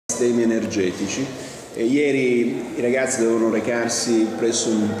sistemi energetici. E ieri i ragazzi dovevano recarsi presso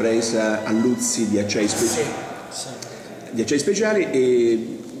un'impresa a Luzzi di acciai speciali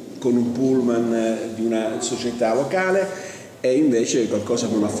e con un pullman di una società locale, e invece qualcosa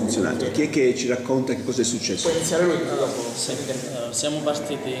non ha funzionato. Chi è che ci racconta che cosa è successo? Puoi iniziare lui dopo. Siamo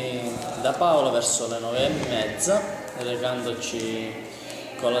partiti da Paolo verso le 9:30, recandoci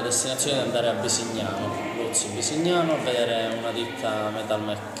con la destinazione di andare a Bisignano, Luzzi Bisignano, a vedere una ditta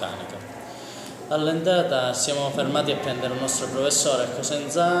metalmeccanica. All'entrata siamo fermati a prendere un nostro professore a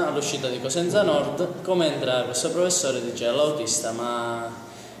Cosenza, all'uscita di Cosenza Nord. Come entra questo professore dice all'autista: ma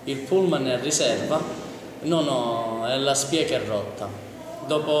il pullman è a riserva? No, è la spia che è rotta.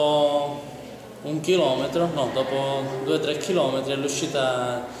 Dopo un chilometro, no, dopo 2-3 chilometri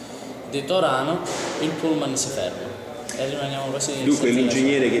all'uscita di Torano il pullman si ferma e rimaniamo così. Dunque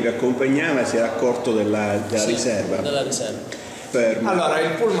l'ingegnere che vi accompagnava si era accorto della riserva? Della riserva. Allora il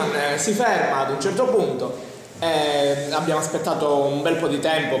pullman si ferma ad un certo punto e abbiamo aspettato un bel po' di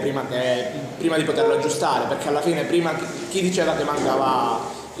tempo prima di poterlo aggiustare, perché alla fine prima chi diceva che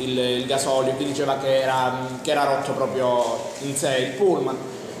mancava il gasolio, chi diceva che era rotto proprio in sé il pullman.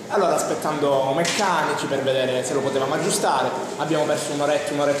 Allora, aspettando meccanici per vedere se lo potevamo aggiustare, abbiamo perso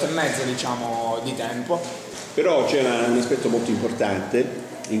un'oretta e mezza, diciamo, di tempo. Però c'è un aspetto molto importante,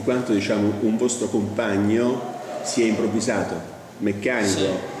 in quanto, diciamo, un vostro compagno si è improvvisato meccanico, sì.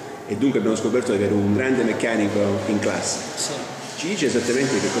 E dunque abbiamo scoperto di avere un grande meccanico in classe. Sì. Ci dice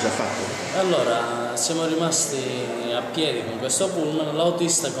esattamente che cosa ha fatto? Allora, siamo rimasti a piedi con questo pullman,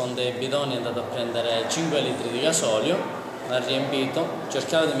 l'autista con dei bidoni è andato a prendere 5 litri di gasolio, ha riempito,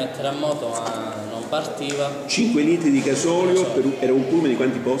 cercava di mettere a moto ma non partiva. 5 litri di gasolio, era un pullman di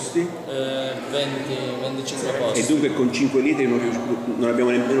quanti posti? 25 posti. E dunque con 5 litri non abbiamo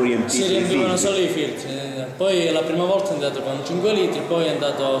nemmeno riempito. Si riempivano solo i filtri. Poi la prima volta è andato con 5 litri, poi è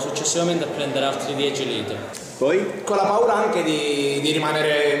andato successivamente a prendere altri 10 litri. Poi? Con la paura anche di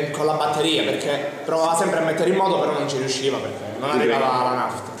rimanere con la batteria, perché provava sempre a mettere in moto, però non ci riusciva perché non arrivava la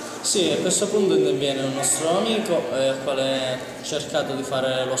nafta. Sì, a questo punto interviene un nostro amico, il quale ha cercato di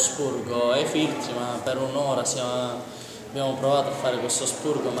fare lo spurgo ai filtri, ma per un'ora abbiamo provato a fare questo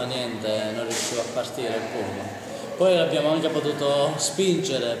spurgo, ma niente, non riusciva a partire il pullman. Poi l'abbiamo anche potuto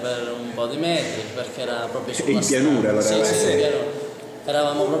spingere per un po' di metri, perché era proprio sulla strada. In pianura, allora? Sì, in pianura.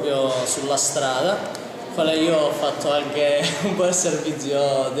 Eravamo proprio sulla strada, quale io ho fatto anche un po' il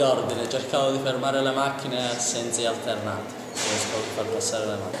servizio di ordine, cercavo di fermare le macchine a sensi alternati. Far passare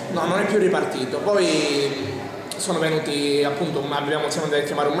le mani. No, non è più ripartito. Poi sono venuti, appunto, siamo andati a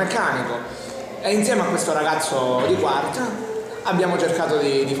chiamare un meccanico e insieme a questo ragazzo di quarta abbiamo cercato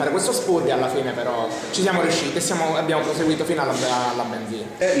di fare questo spurgo e alla fine però ci siamo riusciti e abbiamo proseguito fino alla benzina.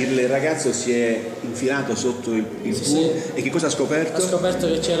 Il ragazzo si è infilato sotto il pullman, sì. E che cosa ha scoperto? Ha scoperto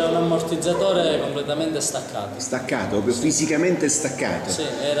che c'era un ammortizzatore completamente staccato. Staccato, proprio fisicamente staccato? Sì,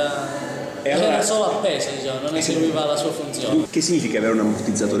 era solo appeso, diciamo, non eseguiva la sua funzione. Che significa avere un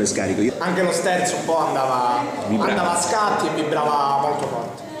ammortizzatore scarico? Anche lo sterzo un po' andava a scatti e vibrava molto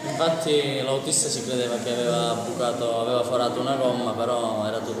forte. Infatti l'autista si credeva che aveva forato una gomma, però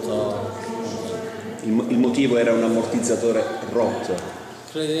era tutto... Il motivo era un ammortizzatore rotto?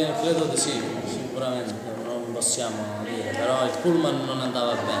 Credo di sì, sicuramente, non possiamo dire, però il pullman non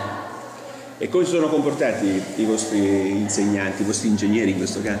andava bene. E come si sono comportati i vostri insegnanti, i vostri ingegneri in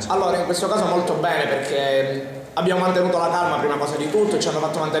questo caso? Allora, in questo caso molto bene, perché abbiamo mantenuto la calma prima cosa di tutto e ci hanno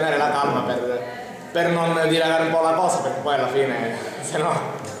fatto mantenere la calma per non dilagare un po' la cosa, perché poi alla fine, se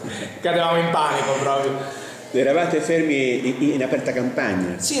no, cadevamo in panico proprio. Eravate fermi in aperta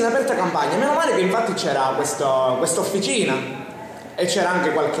campagna? Sì, in aperta campagna. Meno male che infatti c'era questa officina e c'era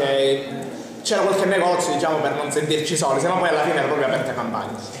anche qualche negozio, diciamo, per non sentirci soli, sennò poi alla fine era proprio aperta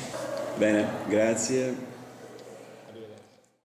campagna. Bene, grazie.